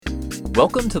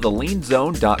Welcome to the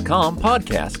LienZone.com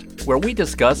podcast, where we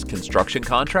discuss construction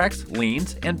contracts,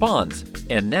 liens, and bonds.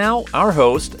 And now, our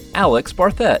host, Alex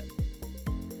Barthet.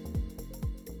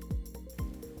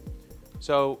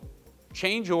 So,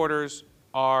 change orders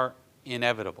are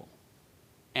inevitable.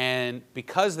 And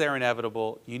because they're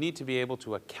inevitable, you need to be able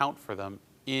to account for them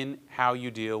in how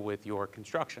you deal with your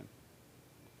construction.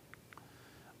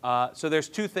 So there's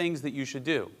two things that you should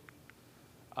do.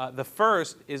 The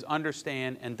first is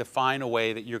understand and define a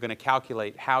way that you're going to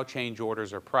calculate how change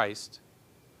orders are priced.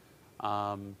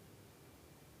 And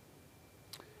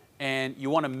you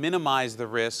want to minimize the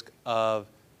risk of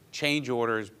change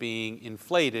orders being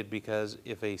inflated, because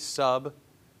if a sub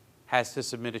has to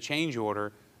submit a change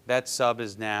order, that sub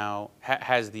is now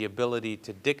has the ability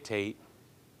to dictate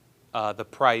the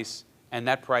price, and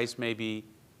that price may be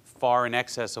far in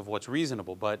excess of what's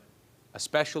reasonable. But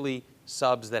especially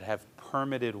subs that have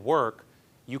permitted work,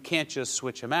 you can't just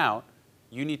switch them out.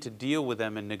 You need to deal with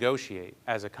them and negotiate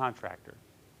as a contractor.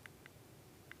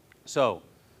 So,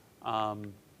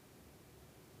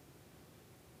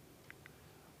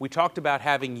 we talked about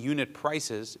having unit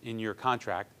prices in your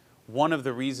contract. One of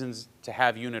the reasons to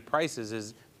have unit prices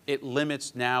is it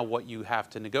limits now what you have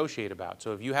to negotiate about.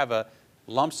 So if you have a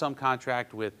lump sum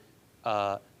contract with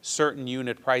certain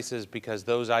unit prices because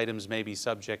those items may be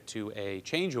subject to a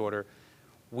change order,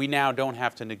 we now don't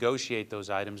have to negotiate those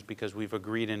items because we've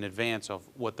agreed in advance of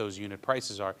what those unit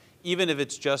prices are, even if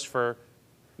it's just for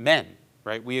men,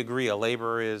 right? We agree a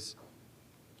laborer is,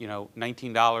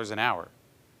 $19 an hour.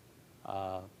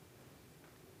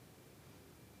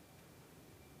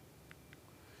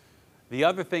 The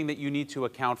other thing that you need to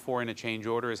account for in a change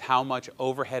order is how much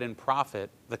overhead and profit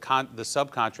the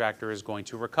subcontractor is going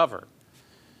to recover.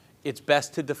 It's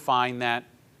best to define that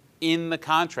in the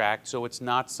contract so it's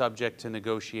not subject to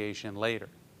negotiation later.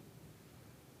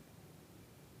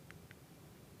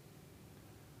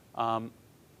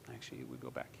 Actually, we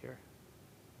go back here.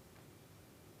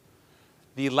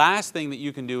 The last thing that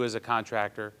you can do as a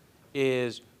contractor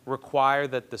is require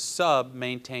that the sub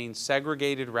maintain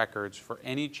segregated records for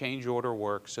any change order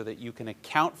work so that you can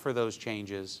account for those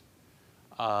changes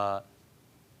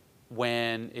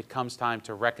when it comes time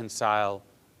to reconcile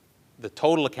the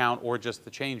total account or just the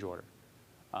change order.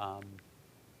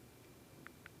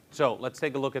 So let's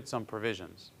take a look at some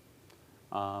provisions.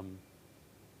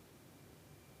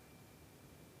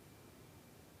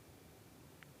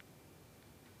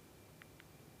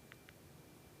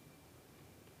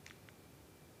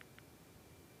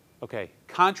 Okay,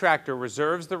 contractor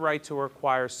reserves the right to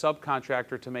require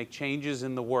subcontractor to make changes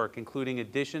in the work, including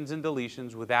additions and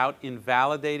deletions, without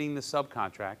invalidating the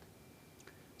subcontract.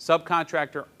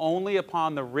 Subcontractor, only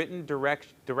upon the written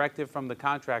directive from the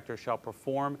contractor, shall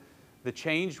perform the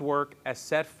changed work as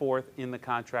set forth in the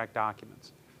contract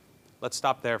documents. Let's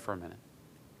stop there for a minute.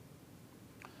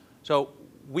 So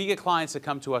we get clients that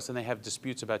come to us and they have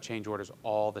disputes about change orders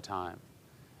all the time.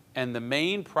 And the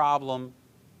main problem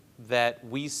that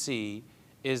we see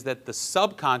is that the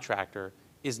subcontractor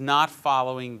is not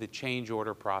following the change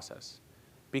order process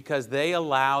because they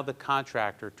allow the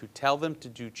contractor to tell them to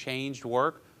do changed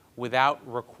work without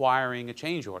requiring a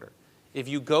change order. If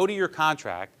you go to your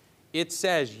contract, it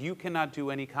says you cannot do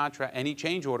any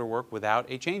change order work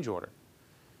without a change order.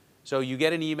 So you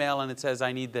get an email and it says,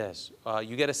 I need this.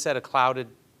 You get a set of clouded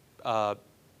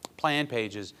plan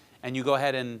pages and you go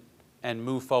ahead and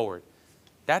move forward.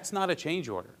 That's not a change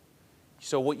order.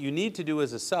 So what you need to do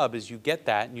as a sub is you get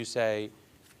that and you say,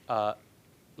 let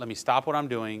me stop what I'm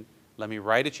doing, let me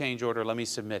write a change order, let me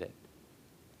submit it.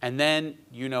 And then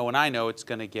you know and I know it's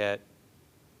going to get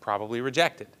probably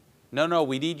rejected. No,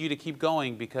 we need you to keep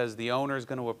going because the owner is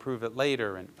going to approve it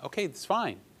later. And okay, that's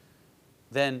fine.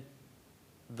 Then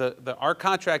our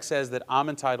contract says that I'm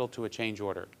entitled to a change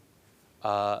order.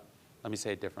 Let me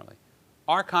say it differently.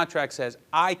 Our contract says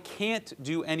I can't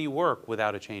do any work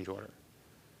without a change order.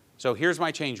 So here's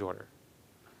my change order.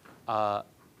 I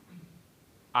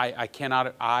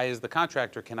as the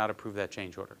contractor cannot approve that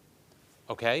change order.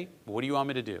 Okay, what do you want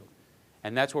me to do?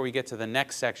 And that's where we get to the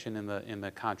next section in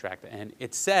the contract. And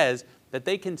it says that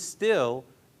they can still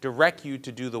direct you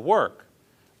to do the work.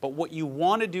 But what you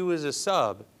want to do as a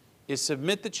sub is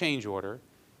submit the change order,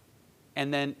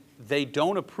 and then they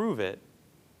don't approve it,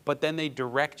 but then they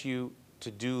direct you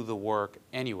to do the work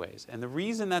anyways. And the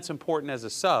reason that's important as a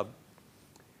sub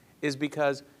is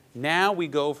because now we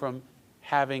go from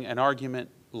having an argument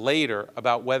later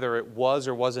about whether it was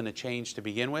or wasn't a change to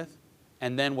begin with,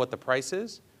 and then what the price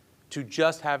is, to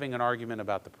just having an argument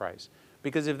about the price.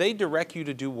 Because if they direct you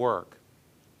to do work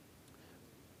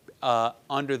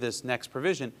under this next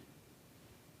provision,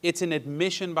 it's an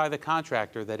admission by the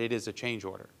contractor that it is a change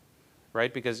order,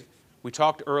 right? Because we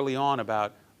talked early on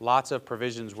about lots of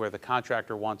provisions where the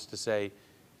contractor wants to say,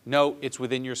 no, it's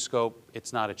within your scope,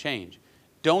 it's not a change.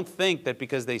 Don't think that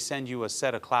because they send you a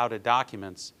set of clouded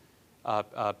documents,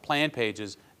 plan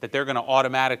pages, that they're going to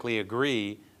automatically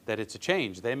agree that it's a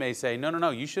change. They may say, no,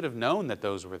 you should have known that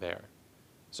those were there.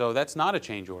 So that's not a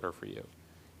change order for you.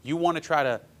 You want to try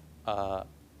to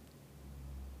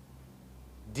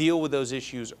deal with those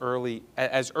issues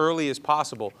as early as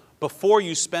possible before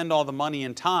you spend all the money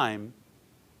and time,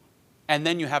 and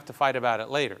then you have to fight about it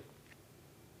later.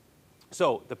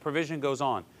 So the provision goes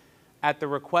on. At the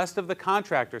request of the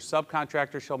contractor,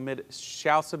 subcontractor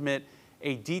shall submit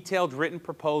a detailed written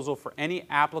proposal for any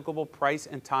applicable price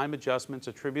and time adjustments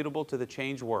attributable to the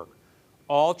change work.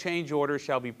 All change orders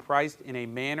shall be priced in a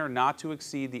manner not to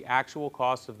exceed the actual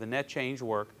cost of the net change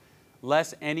work,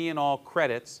 less any and all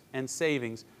credits and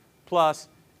savings, plus,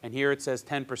 and here it says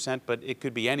 10%, but it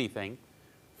could be anything,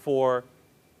 for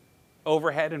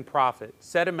overhead and profit.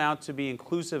 Said amount to be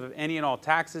inclusive of any and all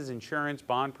taxes, insurance,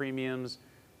 bond premiums,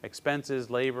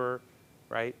 expenses, labor,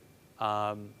 right?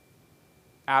 Out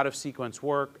of sequence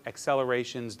work,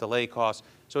 accelerations, delay costs.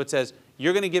 So it says,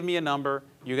 you're going to give me a number,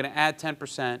 you're going to add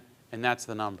 10%, and that's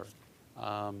the number.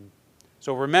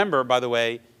 So remember, by the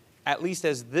way, at least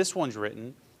as this one's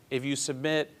written, if you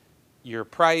submit your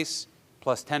price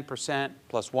plus 10%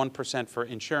 plus 1% for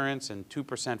insurance and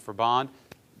 2% for bond,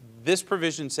 this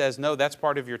provision says, no, that's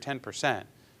part of your 10%.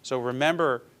 So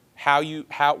remember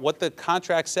what the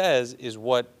contract says is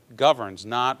what governs,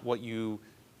 not what you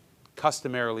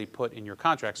customarily put in your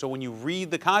contract. So when you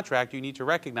read the contract, you need to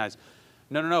recognize,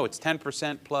 no, it's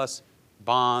 10% plus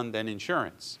bond and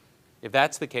insurance. If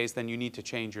that's the case, then you need to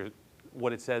change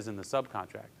what it says in the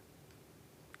subcontract.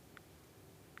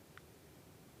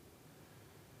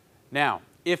 Now,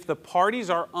 if the parties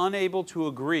are unable to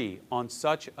agree on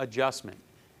such adjustment,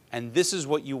 and this is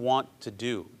what you want to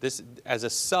do, as a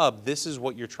sub, this is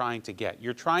what you're trying to get.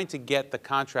 You're trying to get the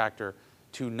contractor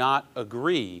to not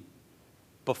agree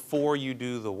before you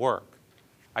do the work.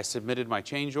 I submitted my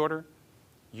change order,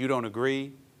 you don't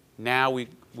agree, now we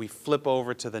flip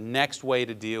over to the next way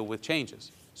to deal with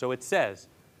changes. So it says,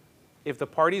 if the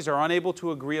parties are unable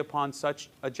to agree upon such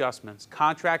adjustments,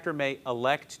 contractor may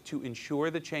elect to issue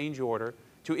the change order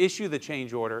to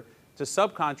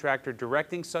subcontractor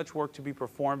directing such work to be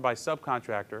performed by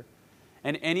subcontractor,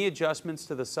 and any adjustments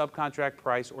to the subcontract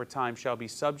price or time shall be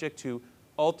subject to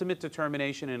ultimate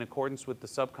determination in accordance with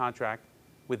this subcontract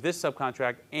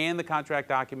and the contract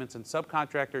documents, and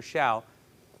subcontractor shall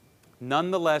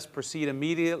nonetheless proceed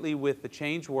immediately with the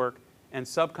change work, and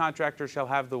subcontractor shall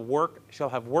have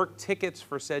work tickets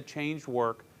for said changed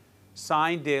work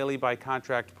signed daily by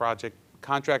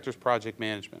contractor's project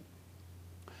management.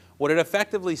 What it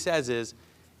effectively says is,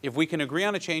 if we can agree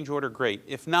on a change order, great.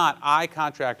 If not, I,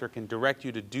 contractor, can direct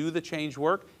you to do the change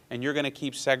work, and you're going to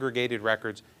keep segregated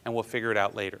records, and we'll figure it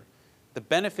out later. The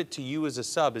benefit to you as a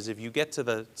sub is if you get to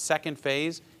the second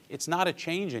phase, it's not a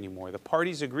change anymore. The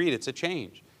parties agreed it's a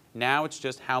change. Now it's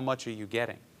just how much are you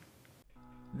getting.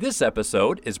 This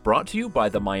episode is brought to you by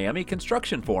the Miami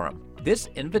Construction Forum. This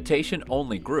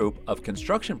invitation-only group of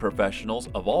construction professionals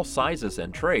of all sizes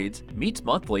and trades meets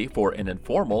monthly for an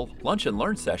informal lunch and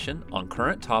learn session on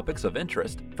current topics of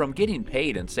interest, from getting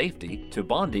paid and safety to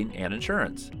bonding and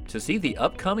insurance. To see the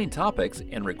upcoming topics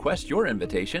and request your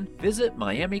invitation, visit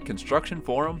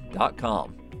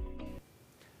miamiconstructionforum.com.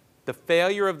 The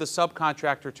failure of the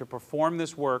subcontractor to perform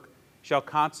this work shall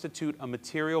constitute a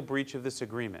material breach of this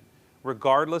agreement,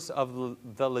 regardless of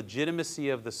the legitimacy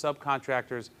of the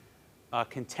subcontractor's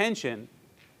contention,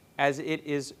 as it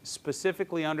is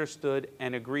specifically understood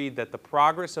and agreed that the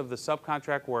progress of the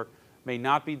subcontract work may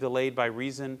not be delayed by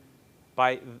reason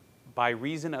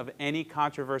of any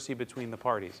controversy between the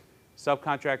parties.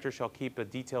 Subcontractor shall keep a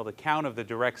detailed account of the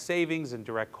direct savings and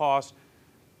direct costs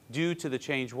due to the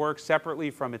change work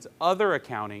separately from its other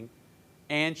accounting,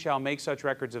 and shall make such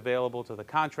records available to the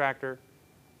contractor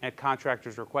at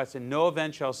contractor's request. In no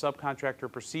event shall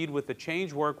subcontractor proceed with the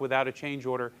change work without a change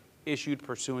order issued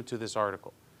pursuant to this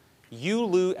article. You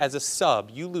lose, as a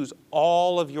sub, you lose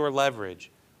all of your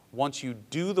leverage once you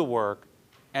do the work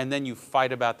and then you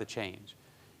fight about the change.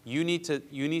 You need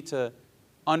to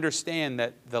understand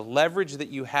that the leverage that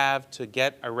you have to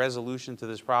get a resolution to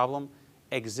this problem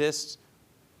exists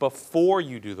before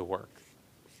you do the work,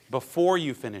 before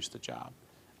you finish the job.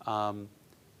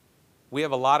 We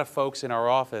have a lot of folks in our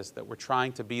office that we're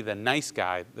trying to be the nice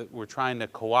guy, that we're trying to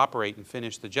cooperate and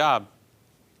finish the job,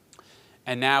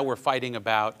 and now we're fighting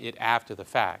about it after the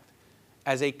fact.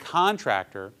 As a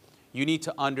contractor, you need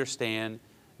to understand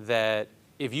that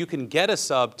if you can get a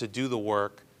sub to do the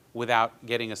work without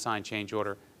getting a signed change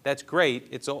order, that's great.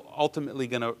 It's ultimately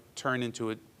going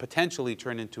to potentially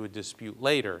turn into a dispute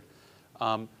later.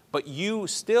 But you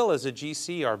still, as a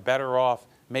GC, are better off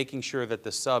making sure that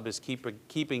the sub is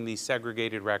keeping these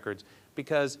segregated records,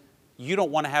 because you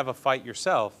don't want to have a fight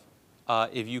yourself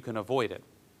if you can avoid it.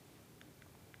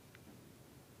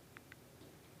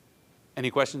 Any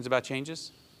questions about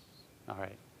changes? All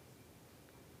right.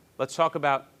 Let's talk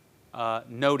about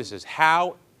notices.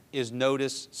 How is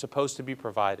notice supposed to be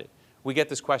provided? We get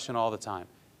this question all the time.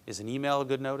 Is an email a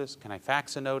good notice? Can I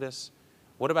fax a notice?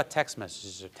 What about text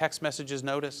messages? Are text messages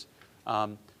notice?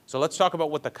 So let's talk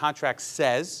about what the contract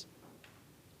says.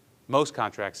 Most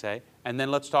contracts say. And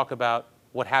then let's talk about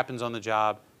what happens on the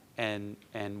job and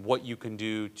what you can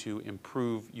do to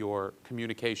improve your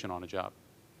communication on a job.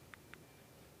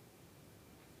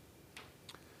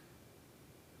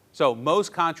 So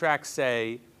most contracts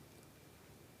say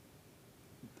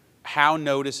how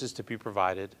notice is to be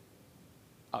provided.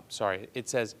 It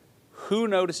says who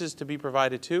notice is to be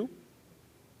provided to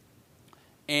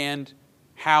and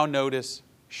how notice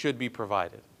should be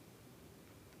provided.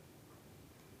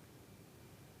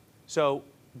 So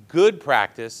good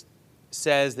practice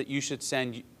says that you should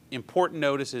send important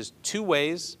notices 2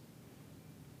 ways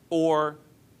or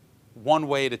 1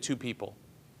 way to 2 people,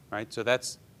 right? So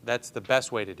that's the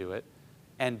best way to do it.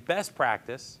 And best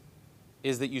practice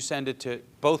is that you send it to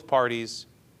both parties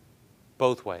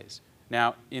both ways.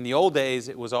 Now, in the old days,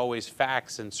 it was always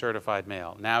fax and certified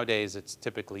mail. Nowadays, it's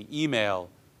typically email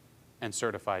and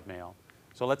certified mail.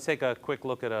 So let's take a quick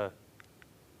look at a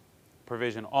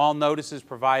provision. All notices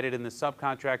provided in the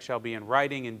subcontract shall be in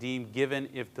writing and deemed given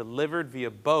if delivered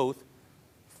via both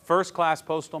first-class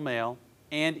postal mail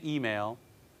and email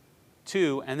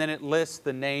to, and then it lists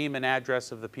the name and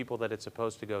address of the people that it's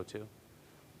supposed to go to.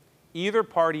 Either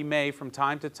party may, from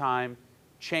time to time,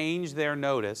 change their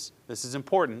notice. This is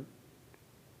important.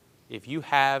 If you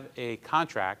have a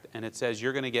contract and it says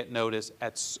you're going to get notice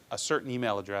at a certain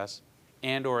email address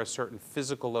and or a certain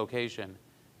physical location,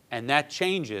 and that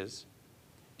changes,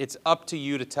 it's up to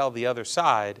you to tell the other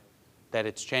side that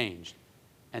it's changed.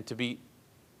 And to be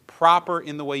proper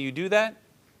in the way you do that,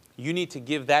 you need to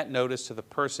give that notice to the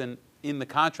person in the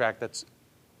contract that's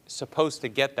supposed to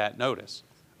get that notice,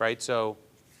 right? So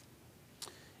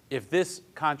if this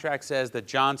contract says that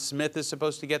John Smith is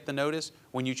supposed to get the notice,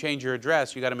 when you change your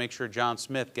address, you got to make sure John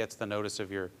Smith gets the notice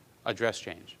of your address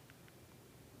change.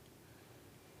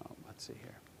 Let's see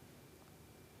here.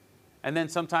 And then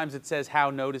sometimes it says how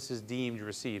notice is deemed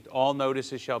received. All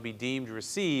notices shall be deemed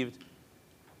received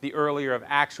the earlier of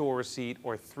actual receipt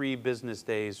or 3 business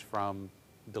days from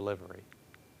delivery.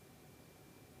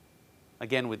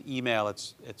 Again, with email,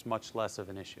 it's much less of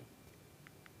an issue.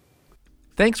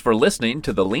 Thanks for listening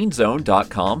to the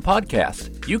LienZone.com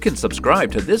podcast. You can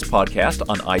subscribe to this podcast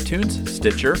on iTunes,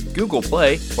 Stitcher, Google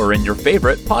Play, or in your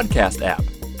favorite podcast app.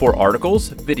 For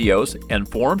articles, videos, and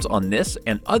forums on this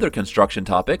and other construction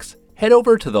topics, head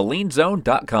over to the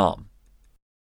LienZone.com.